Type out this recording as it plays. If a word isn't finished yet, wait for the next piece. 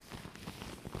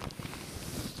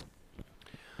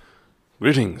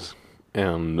Greetings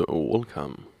and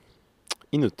welcome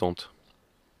in a tent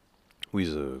with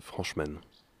a Frenchman.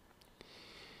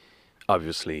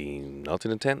 Obviously, not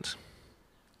in a tent.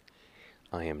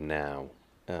 I am now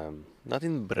not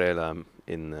in Brela,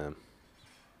 in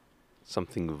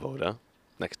something Voda,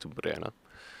 next to Brela.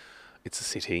 It's a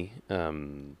city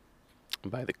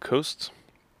by the coast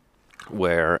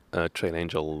where Trail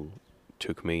Angel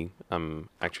took me. I'm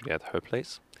actually at her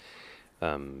place.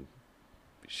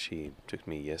 She took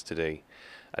me yesterday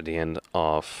at the end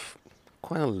of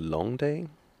quite a long day.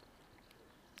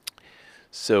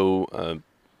 So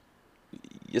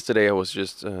yesterday I was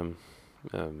just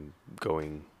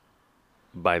going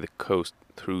by the coast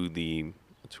through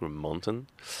a mountain,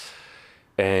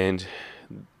 and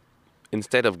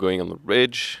instead of going on the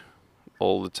ridge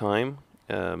all the time,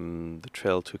 the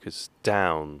trail took us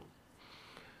down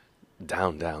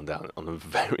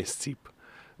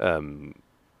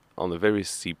on a very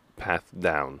steep path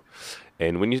down.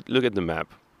 And when you look at the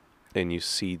map and you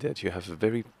see that you have a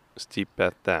very steep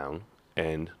path down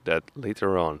and that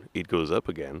later on it goes up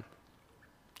again,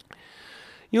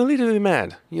 you're a little bit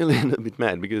mad. You're a little bit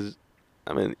mad because,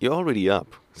 I mean, you're already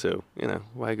up. So,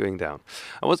 why going down?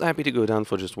 I was happy to go down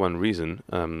for just one reason.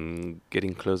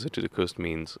 Getting closer to the coast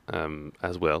means,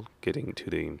 as well, getting to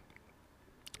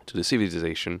the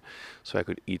civilization so I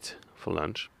could eat for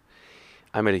lunch.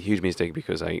 I made a huge mistake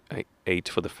because I ate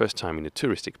for the first time in a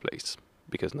touristic place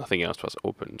because nothing else was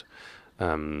opened.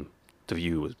 The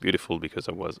view was beautiful because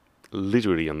I was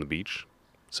literally on the beach.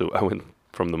 So I went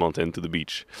from the mountain to the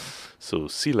beach, so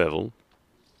sea level,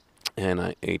 and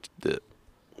I ate the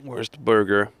worst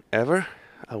burger ever.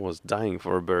 I was dying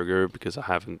for a burger because I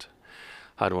haven't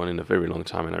had one in a very long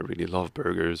time and I really love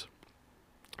burgers.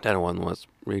 That one was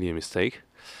really a mistake.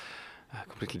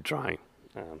 Completely dry.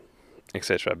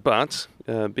 Etc. But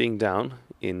being down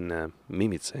in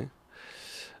Mimice,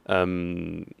 I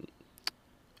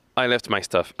left my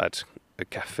stuff at a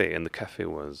cafe, and the cafe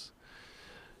was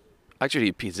actually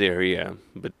a pizzeria,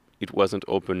 but it wasn't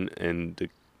open, and the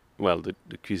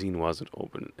cuisine wasn't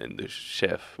open, and the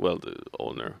chef, the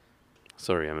owner.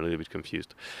 Sorry, I'm a little bit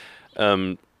confused.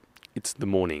 It's the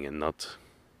morning and not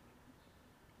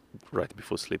right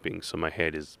before sleeping, so my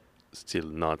head is still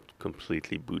not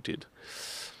completely booted.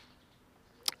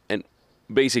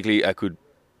 Basically, I could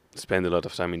spend a lot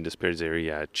of time in the spirits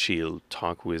area, chill,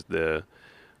 talk with the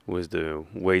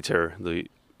waiter, the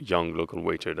young local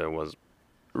waiter that was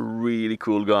a really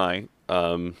cool guy.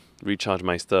 Recharge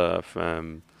my stuff.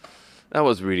 That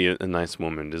was really a nice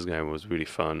moment. This guy was really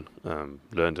fun.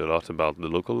 Learned a lot about the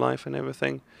local life and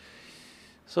everything.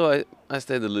 So I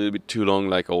stayed a little bit too long,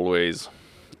 like always,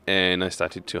 and I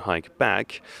started to hike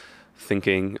back,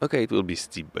 thinking, okay, it will be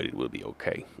steep, but it will be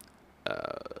okay.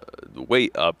 The way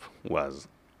up was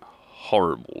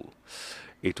horrible.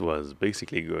 It was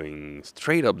basically going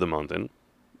straight up the mountain.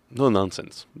 No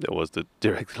nonsense. There was the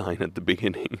direct line at the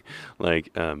beginning.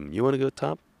 Like, you want to go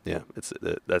top? Yeah, that's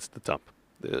the top.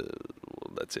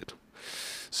 That's it.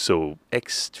 So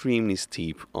extremely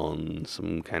steep on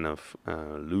some kind of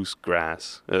loose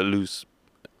grass, loose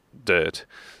dirt.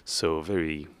 So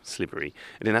very slippery.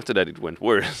 And then after that, it went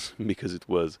worse because it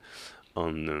was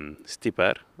on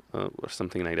Stipar or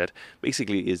something like that.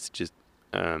 Basically, it's just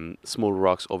small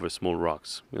rocks over small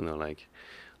rocks. Like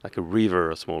a river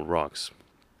of small rocks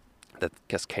that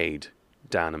cascade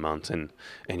down a mountain,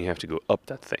 and you have to go up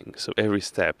that thing. So every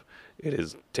step, it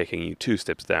is taking you 2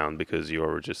 steps down because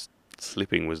you're just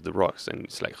slipping with the rocks, and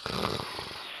it's like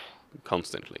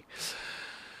constantly.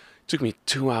 It took me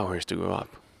 2 hours to go up.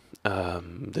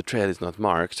 The trail is not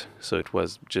marked, so it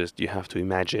was just, you have to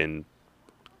imagine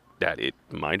that it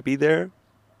might be there.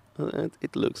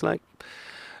 It looks like,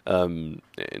 and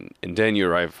then you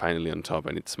arrive finally on top,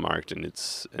 and it's marked, and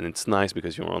it's nice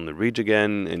because you're on the ridge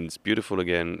again, and it's beautiful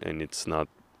again, and it's not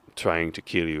trying to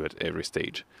kill you at every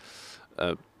stage.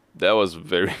 That was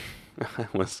very. I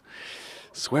was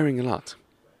swearing a lot,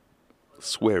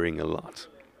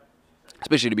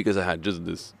 especially because I had just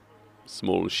this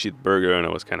small shit burger, and I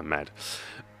was kind of mad.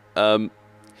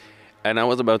 And I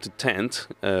was about to tent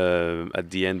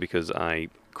at the end because I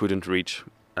couldn't reach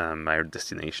my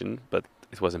destination, but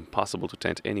it was impossible to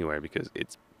tent anywhere because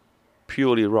it's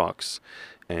purely rocks,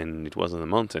 and it was on a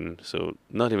mountain, so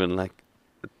not even like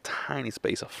a tiny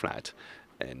space of flat,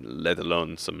 and let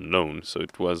alone some lawn. So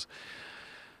it was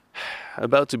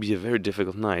about to be a very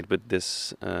difficult night, but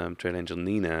this trail angel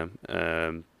Nina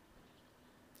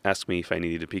asked me if I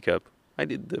needed a pickup. I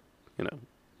did the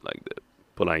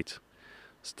polite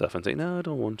stuff and say, no, I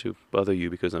don't want to bother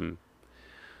you because I'm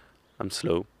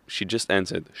slow. She just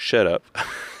answered, shut up.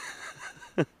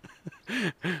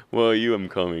 Well, you, I'm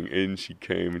coming. And she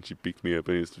came and she picked me up,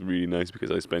 and it's really nice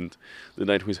because I spent the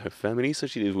night with her family. So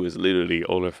she was literally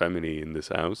all her family in this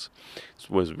house. It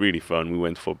was really fun. We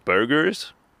went for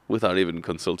burgers without even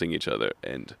consulting each other,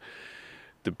 and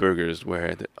the burgers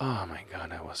were oh my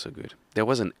god, that was so good. There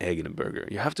was an egg in a burger.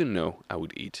 You have to know I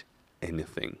would eat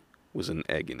anything with an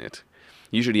egg in it.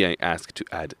 Usually I ask to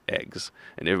add eggs,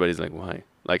 and everybody's like, why?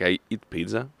 Like, I eat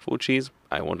pizza full cheese,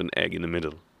 I want an egg in the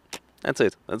middle. That's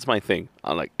it. That's my thing.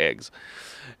 I like eggs.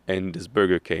 And this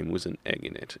burger came with an egg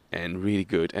in it, and really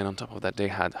good. And on top of that, they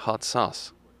had hot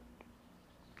sauce.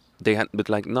 They had, but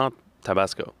like not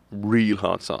Tabasco, real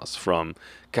hot sauce from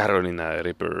Carolina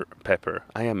Reaper pepper.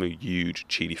 I am a huge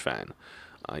chili fan.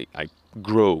 I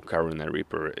grow Carolina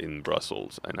Reaper in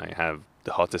Brussels, and I have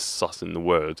the hottest sauce in the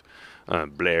world,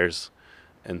 Blair's,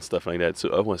 and stuff like that. So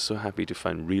I was so happy to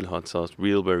find real hot sauce,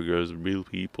 real burgers, real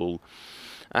people.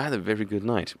 I had a very good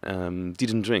night.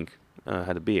 Didn't drink.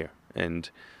 Had a beer and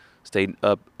stayed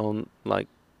up on like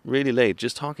really late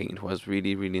just talking. It was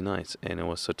really, really nice, and I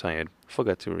was so tired.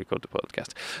 Forgot to record the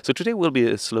podcast. So today will be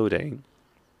a slow day.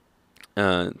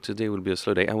 Today will be a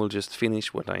slow day. I will just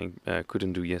finish what I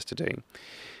couldn't do yesterday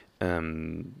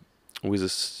with a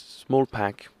small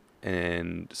pack,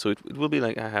 and so it will be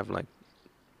like I have like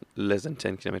less than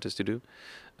 10 kilometers to do,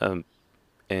 and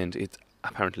it's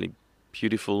apparently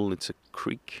beautiful. It's a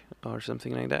creek or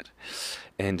something like that,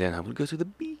 and then I will go to the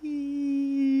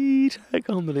beach. I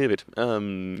can't believe it.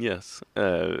 Yes,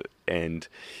 and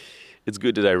it's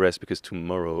good that I rest because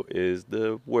tomorrow is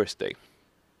the worst day.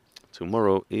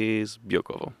 Tomorrow is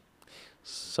Biokovo.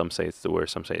 Some say it's the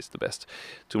worst, some say it's the best.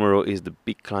 Tomorrow is the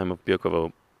big climb of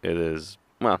Biokovo. It is,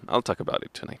 well, I'll talk about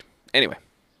it tonight. Anyway,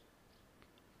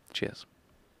 cheers.